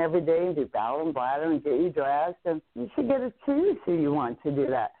come in every day and do bowel and bladder and get you dressed, and you should get to choose who you want to do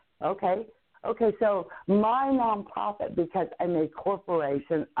that. Okay, so my nonprofit, because I'm a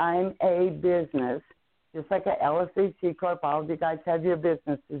corporation, I'm a business, just like a LLC, C Corp, all of you guys have your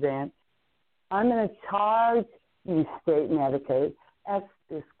business, Suzanne. I'm going to charge you state Medicaid as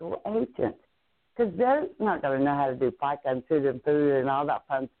fiscal agent, because they're not going to know how to do FICA and food and all that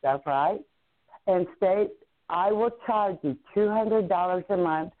fun stuff, right? And state, I will charge you $200 a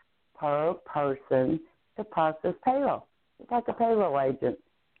month per person to process payroll. It's like a payroll agent,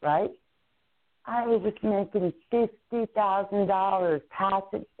 right? I was making $50,000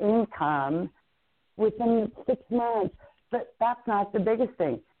 passive income within 6 months, but that's not the biggest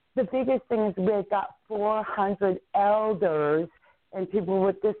thing. The biggest thing is we've got 400 elders and people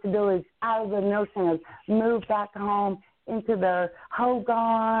with disabilities out of the nursing homes, moved back home into their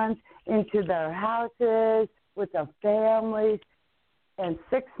hogans, into their houses, with their families. And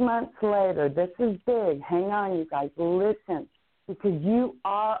 6 months later, this is big. Hang on, you guys. Listen, because you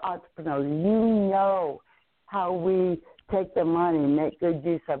are entrepreneurs. You know how we take the money and make good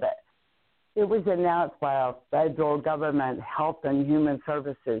use of it. It was announced by our federal government, Health and Human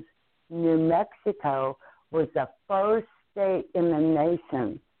Services. New Mexico was the first state in the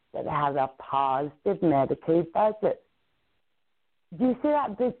nation that had a positive Medicaid budget. Do you see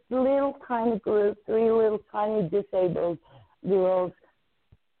that? This little tiny group, 3 little tiny disabled girls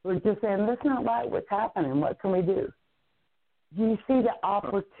were just saying, that's not right, what's happening, what can we do? Do you see the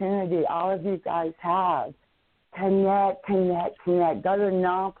opportunity all of you guys have? Connect. Go to a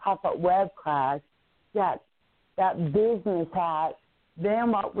nonprofit web class, that business hat.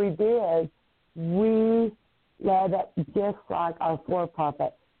 Then what we did, we led it just like our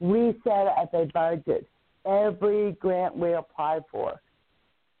for-profit. We set up a budget. Every grant we apply for,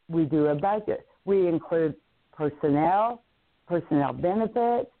 we do a budget. We include personnel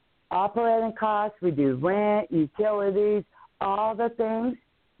benefits, operating costs. We do rent, utilities, all the things.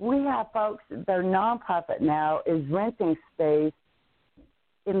 We have folks, their nonprofit now is renting space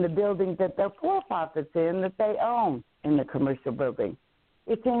in the building that their for-profit's in, that they own in the commercial building.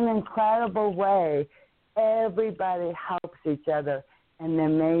 It's an incredible way. Everybody helps each other. And the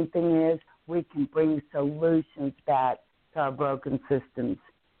main thing is we can bring solutions back to our broken systems.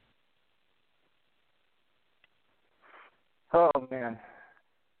 Oh, man.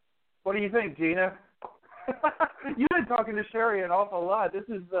 What do you think, Gina? You've been talking to Sherry an awful lot. This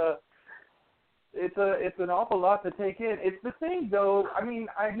is it's an awful lot to take in. It's the thing, though. I mean,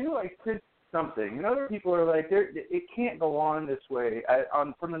 I knew I could something. And other people are like, it can't go on this way.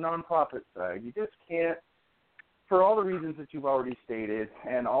 From the nonprofit side, you just can't. For all the reasons that you've already stated,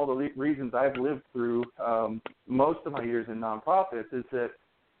 and all the reasons I've lived through most of my years in nonprofits, is that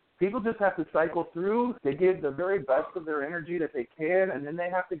people just have to cycle through. They give the very best of their energy that they can, and then they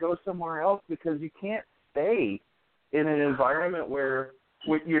have to go somewhere else, because you can't stay in an environment where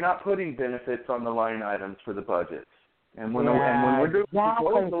you're not putting benefits on the line items for the budgets. And when we're doing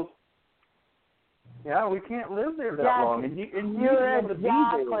proposals, Yeah, we can't live there that long. And you're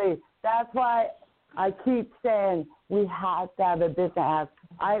exactly. That's why I keep saying we have to have a business.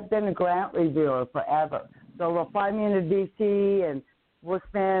 I've been a grant reviewer forever. So they'll fly me into D.C. and we'll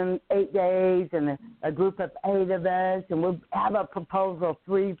spend 8 days and a group of 8 of us, and we'll have a proposal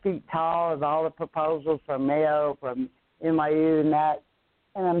 3 feet tall of all the proposals from Mayo, from NYU and that.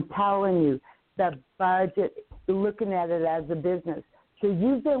 And I'm telling you, the budget, looking at it as a business. So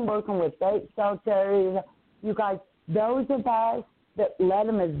you've been working with bake sale charities. You guys, those of us that led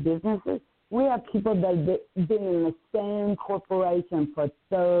them as businesses, we have people that have been in the same corporation for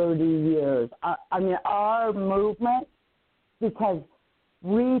 30 years. I mean, our movement, because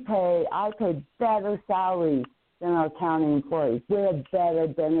I pay better salaries than our county employees. We have better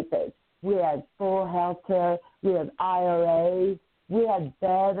benefits. We have full health care. We have IRAs. We have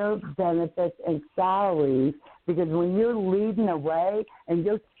better benefits and salaries, because when you're leading the way and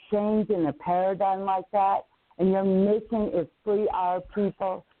you're changing a paradigm like that and your mission is free our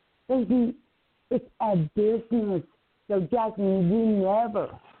people, it's a business. So, Jasmine, you never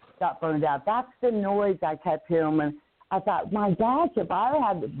got burned out. That's the noise I kept hearing when I thought, my gosh, if I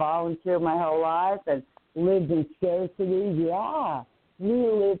had to volunteer my whole life and lived in scarcity, yeah, we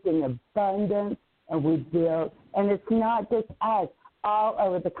lived in abundance and we built. And it's not just us. All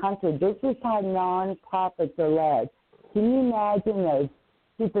over the country. This is how nonprofits are led. Can you imagine the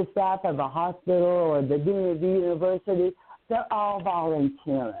chief of staff of a hospital or the dean of the university? They're all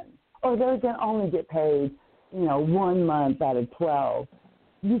volunteering. Or they're going to only get paid, 1 month out of 12.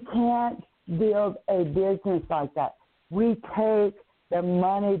 You can't build a business like that. We take the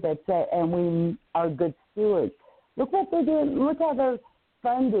money that's there and we are good stewards. Look what they're doing. Look how they're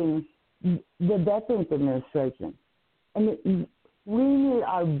funding the Veterans Administration. And we need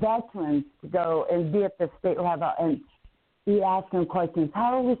our veterans to go and be at the state level and be asking questions.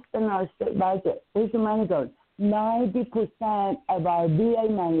 How do we spend our state budget? Where's the money going? 90% of our VA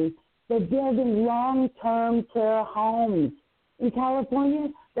money, they're building long-term care homes. In California,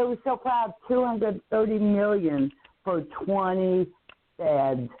 they were so proud, $230 million for 20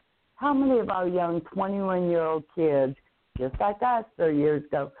 beds. How many of our young 21-year-old kids, just like us 30 years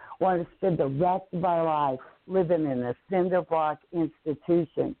ago, want to spend the rest of our life living in a cinder block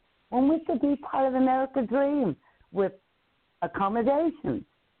institution when we could be part of America's dream with accommodations?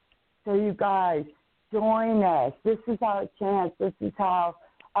 So you guys, join us. This is our chance. This is how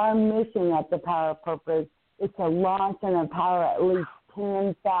our mission at the Power of Purpose is to launch and empower at least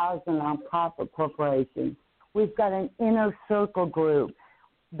 10,000 nonprofit corporations. We've got an inner circle group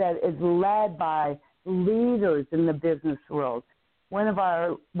that is led by leaders in the business world. One of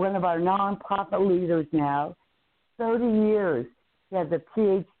our nonprofit leaders now, 30 years, he has a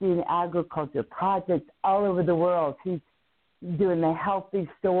PhD in agriculture, projects all over the world. He's doing the healthy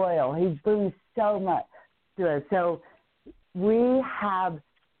soil. He's doing so much to us. So we have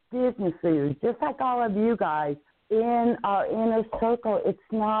business leaders, just like all of you guys, in our inner circle. It's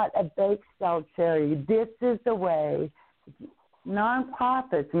not a bake sale charity. This is the way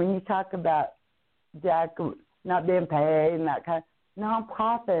nonprofits, when you talk about Jack not being paid and that kind of,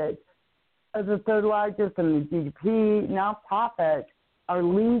 nonprofits are the third largest in the GDP. Nonprofits are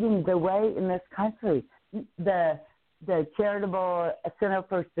leading the way in this country. The Charitable Center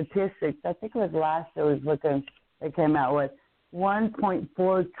for Statistics, I think it was last year, was looking, they came out with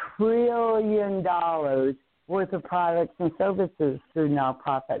 $1.4 trillion worth of products and services through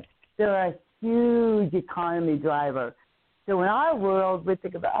nonprofits. They're a huge economy driver. So in our world, we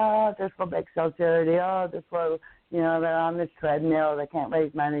think about, this will make social charity, this will, they're on this treadmill, they can't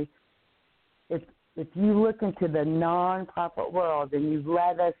raise money. If you look into the nonprofit world and you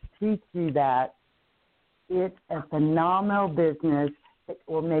let us teach you that, it's a phenomenal business. It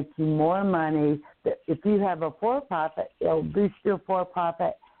will make you more money. If you have a for-profit, it'll boost your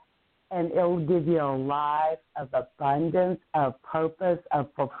for-profit, and it'll give you a life of abundance, of purpose, of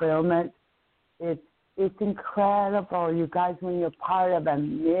fulfillment. It's incredible, you guys, when you're part of a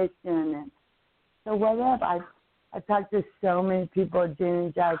mission. And so whatever, I've talked to so many people, Gene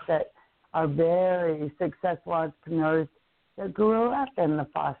and Jack, that are very successful entrepreneurs that grew up in the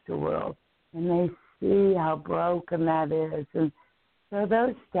foster world, and they see how broken that is. And so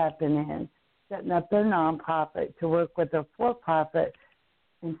they're stepping in, setting up their nonprofit to work with a for-profit.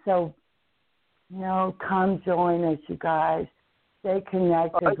 And so, come join us, you guys. Stay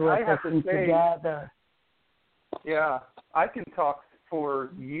connected with us and together. Yeah, I can talk for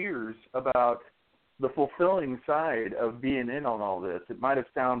years about the fulfilling side of being in on all this. It might have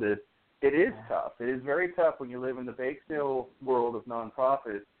sounded, it is tough. It is very tough when you live in the bake sale world of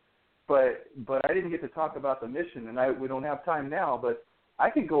nonprofits. But I didn't get to talk about the mission, and we don't have time now, but I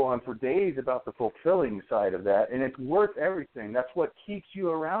could go on for days about the fulfilling side of that, and it's worth everything. That's what keeps you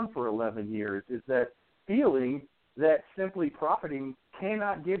around for 11 years, is that feeling that simply profiting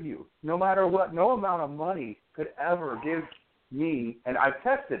cannot give you. No matter what, no amount of money could ever give me, and I've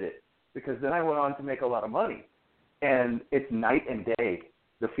tested it, because then I went on to make a lot of money. And it's night and day.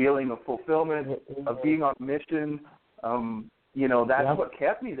 The feeling of fulfillment, of being on mission, that's what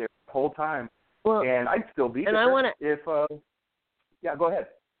kept me there the whole time. Well, and I'd still be and there I wanna, if, yeah, go ahead.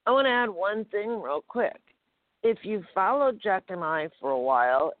 I want to add one thing real quick. If you've followed Jack and I for a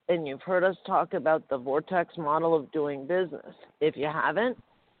while and you've heard us talk about the Vortex model of doing business, if you haven't,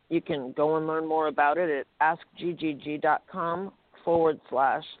 you can go and learn more about it at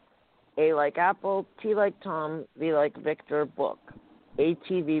askggg.com/A like Apple, T like Tom, V like Victor book,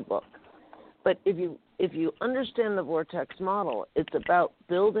 ATV book. But if you understand the Vortex model, it's about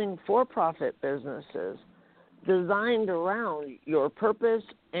building for-profit businesses designed around your purpose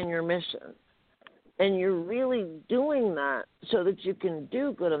and your mission. And you're really doing that so that you can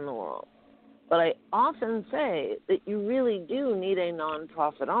do good in the world. But I often say that you really do need a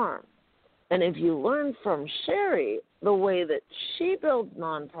nonprofit arm. And if you learn from Sherry the way that she builds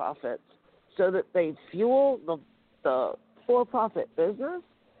nonprofits so that they fuel the for-profit business,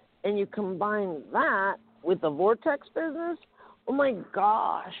 and you combine that with the Vortex business, oh my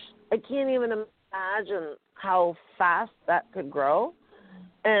gosh, I can't even imagine how fast that could grow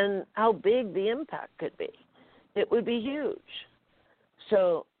and how big the impact could be. It would be huge.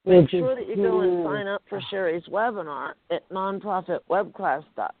 So make sure that you go and sign up for Sherry's webinar at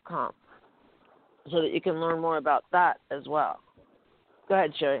nonprofitwebclass.com so that you can learn more about that as well. Go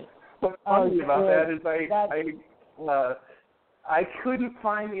ahead, Sherry. What's funny about that is I couldn't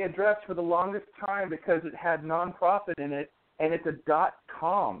find the address for the longest time because it had nonprofit in it, and it's a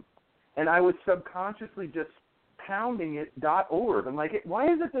 .com. And I was subconsciously just pounding it .org. I'm like,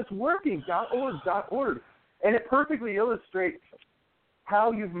 why isn't this working? .org. And it perfectly illustrates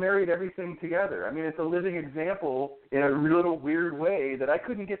how you've married everything together. I mean, it's a living example in a little weird way that I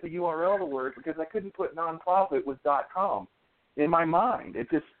couldn't get the URL to work because I couldn't put nonprofit with .com in my mind.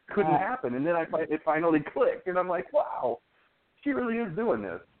 It just couldn't happen. And then it finally clicked, and I'm like, wow, she really is doing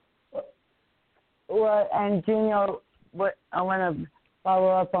this. Well, and Gino, what I want to follow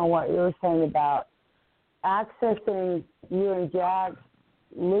up on what you were saying about accessing you and Jack,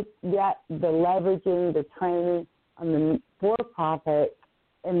 look at the leveraging, the training on the for-profit,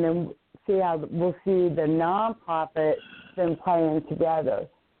 and then we'll see the nonprofit then playing together.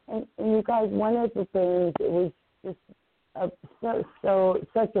 And you guys, one of the things, it was just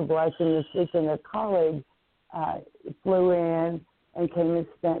such a blessing this weekend. A colleague flew in and came and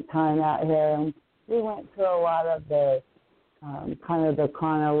spent time out here, and we went through a lot of the kind of the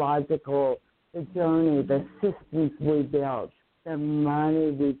chronological, the journey, the systems we built, the money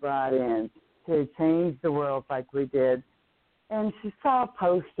we brought in to change the world like we did. And she saw a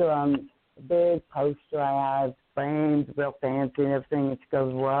poster on a big poster I have, framed, real fancy and everything, and she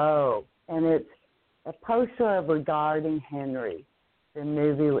goes, whoa. And it's a poster of Regarding Henry, the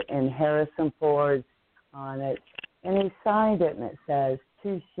movie, and Harrison Ford on it. And he signed it, and it says,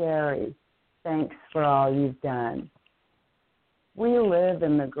 "To Sherry, thanks for all you've done." We live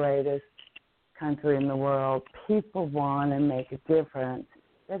in the greatest country in the world. People want to make a difference.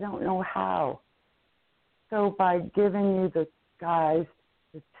 They don't know how. So by giving you the guys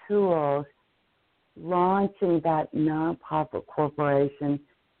the tools, launching that nonprofit corporation,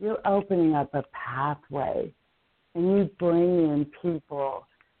 you're opening up a pathway, and you bring in people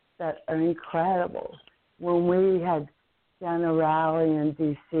that are incredible. When we had done a rally in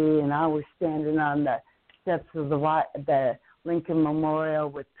D.C., and I was standing on the steps of the Lincoln Memorial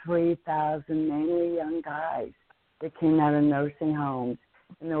with 3,000 mainly young guys that came out of nursing homes,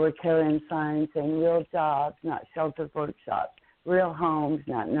 and they were carrying signs saying real jobs, not sheltered workshops, real homes,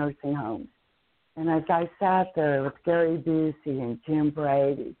 not nursing homes. And as I sat there with Gary Busey and Jim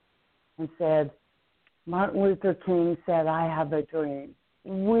Brady and said, Martin Luther King said, I have a dream.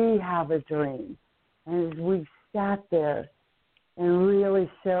 We have a dream. And as we sat there and really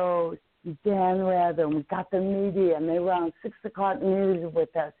showed Dan Rather, and we got the media, and they were on 6 o'clock news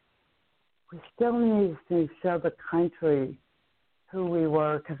with us, we still needed to show the country who we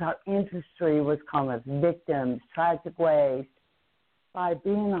were, because our industry was calling us victims, tragic ways. By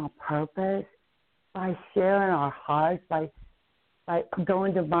being on purpose, by sharing our hearts, by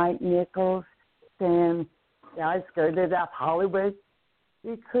going to Mike Nichols, saying, I screwed it up, Hollywood.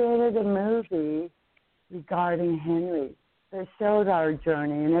 We created a movie regarding Henry that showed our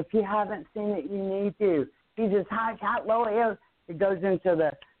journey. And if you haven't seen it, you need to. You just hot low here. It goes into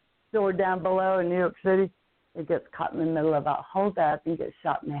the store down below in New York City. that gets caught in the middle of a holdup and gets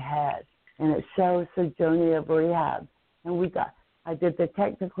shot in the head. And it shows the journey of rehab. And I did the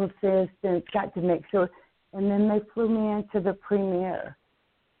technical assistance, got to make sure, and then they flew me into the premiere.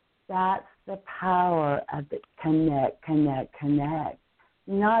 That's the power of the connect.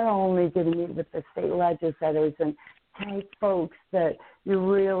 Not only did you meet with the state legislators and take folks that you're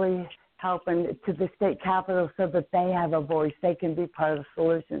really helping to the state capitol so that they have a voice, they can be part of the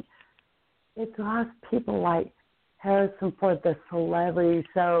solution. It draws people like Harrison Ford, the celebrity.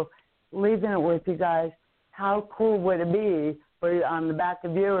 So leaving it with you guys, how cool would it be for you on the back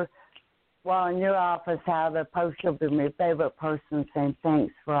of your, in your office, have a poster with your favorite person saying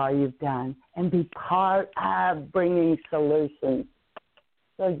thanks for all you've done and be part of bringing solutions.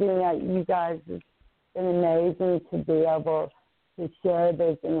 So, Gina, you guys, it's been amazing to be able to share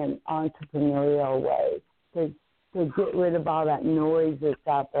this in an entrepreneurial way, to get rid of all that noise that's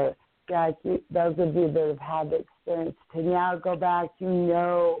out there. Guys, those of you that have had the experience to now go back, you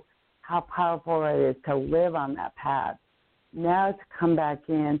know how powerful it is to live on that path. Now to come back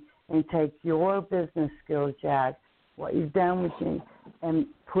in and take your business skills, Jack, what you've done with me, and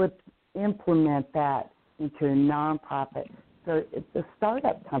implement that into a nonprofit. So it's a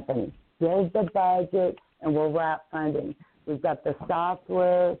startup company. Build the budget, and we'll wrap funding. We've got the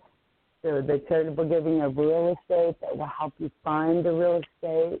software, the charitable giving of real estate that will help you find the real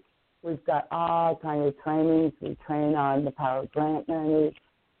estate. We've got all kinds of trainings. We train on the power of grant money,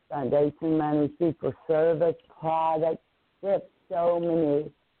 foundation money, fee-for-service products. We have so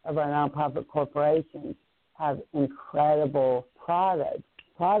many of our nonprofit corporations have incredible products.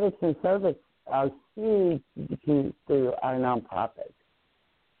 Products and services are huge through our nonprofits.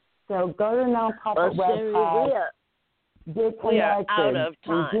 So go to nonprofit website. We are out of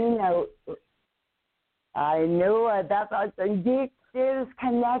time. You know, I knew it. That's awesome. Get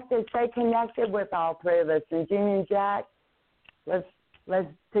connected. Stay connected with all three of us. And Jeannie and Jack, let's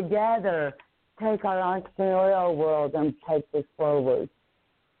together take our entrepreneurial world and take this forward.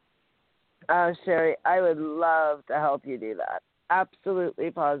 Sherry, I would love to help you do that.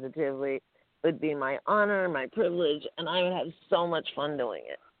 Absolutely, positively. It would be my honor, my privilege, and I would have so much fun doing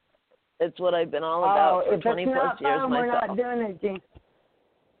it. It's what I've been all about for 20-plus years myself. We're not doing it, Jean.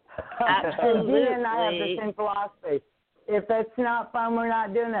 Absolutely. Gina and I have the same philosophy. If it's not fun, we're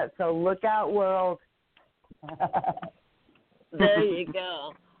not doing it. So look out, world. There you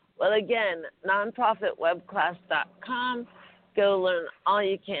go. Well, again, nonprofitwebclass.com. Go learn all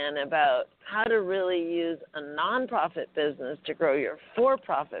you can about how to really use a nonprofit business to grow your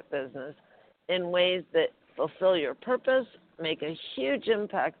for-profit business in ways that fulfill your purpose, make a huge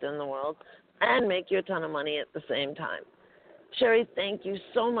impact in the world, and make you a ton of money at the same time. Sherry, thank you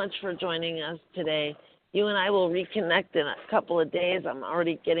so much for joining us today. You and I will reconnect in a couple of days. I'm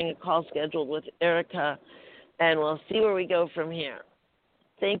already getting a call scheduled with Erica, and we'll see where we go from here.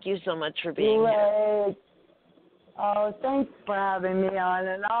 Thank you so much for being here. Oh, thanks for having me on.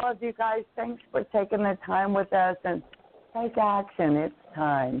 And all of you guys, thanks for taking the time with us. And take action. It's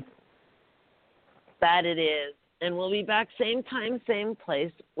time. That it is. And we'll be back same time, same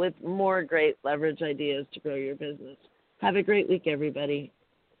place with more great leverage ideas to grow your business. Have a great week, everybody.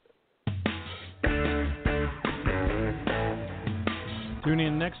 Tune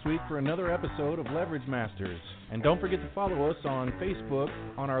in next week for another episode of Leverage Masters. And don't forget to follow us on Facebook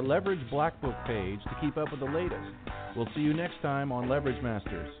on our Leverage Black Book page to keep up with the latest. We'll see you next time on Leverage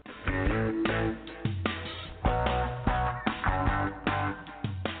Masters.